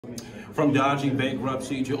From dodging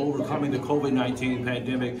bankruptcy to overcoming the COVID-19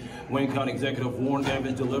 pandemic, Wayne County Executive Warren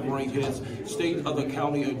Evans delivering his State of the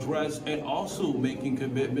County address and also making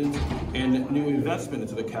commitments and new investment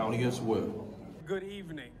into the county as well. Good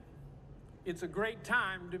evening. It's a great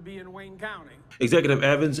time to be in Wayne County. Executive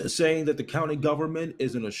Evans saying that the county government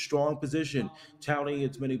is in a strong position, touting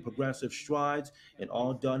its many progressive strides, and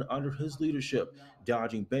all done under his leadership,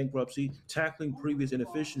 dodging bankruptcy, tackling previous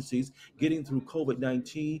inefficiencies, getting through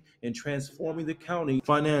COVID-19, and transforming the county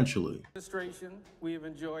financially. Administration, we have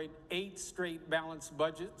enjoyed 8 straight balanced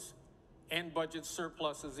budgets and budget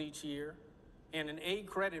surpluses each year, and an A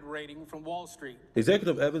credit rating from Wall Street.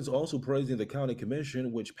 Executive Evans also praising the County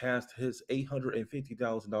Commission, which passed his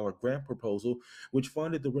 $850,000 grant proposal, which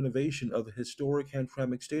funded the renovation of the historic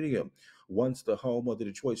Hamtramck Stadium, once the home of the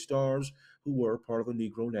Detroit Stars, who were part of the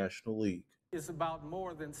Negro National League. It's about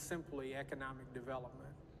more than simply economic development.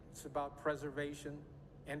 It's about preservation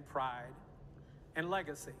and pride and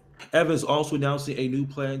legacy. Evans also announcing a new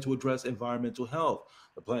plan to address environmental health.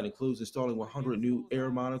 The plan includes installing 100 new air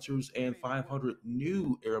monitors and 500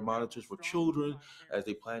 new air monitors for children as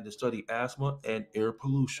they plan to study asthma and air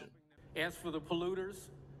pollution. As for the polluters,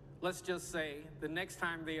 let's just say the next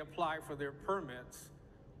time they apply for their permits,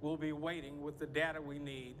 we'll be waiting with the data we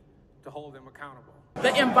need to hold them accountable.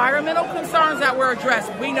 The environmental concerns that were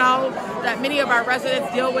addressed, we know that many of our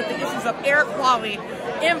residents deal with the issues of air quality,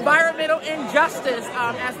 environmental injustice,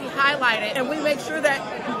 as we highlighted, and we make sure that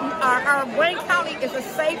our Wayne County is a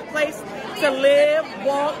safe place to live,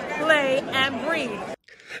 walk, play, and breathe.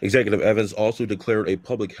 Executive Evans also declared a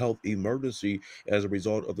public health emergency as a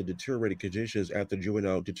result of the deteriorating conditions at the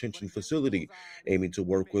juvenile detention facility, aiming to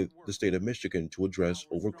work with the state of Michigan to address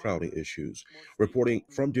overcrowding issues. Reporting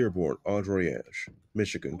from Dearborn, Andre Ashe,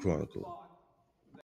 Michigan Chronicle.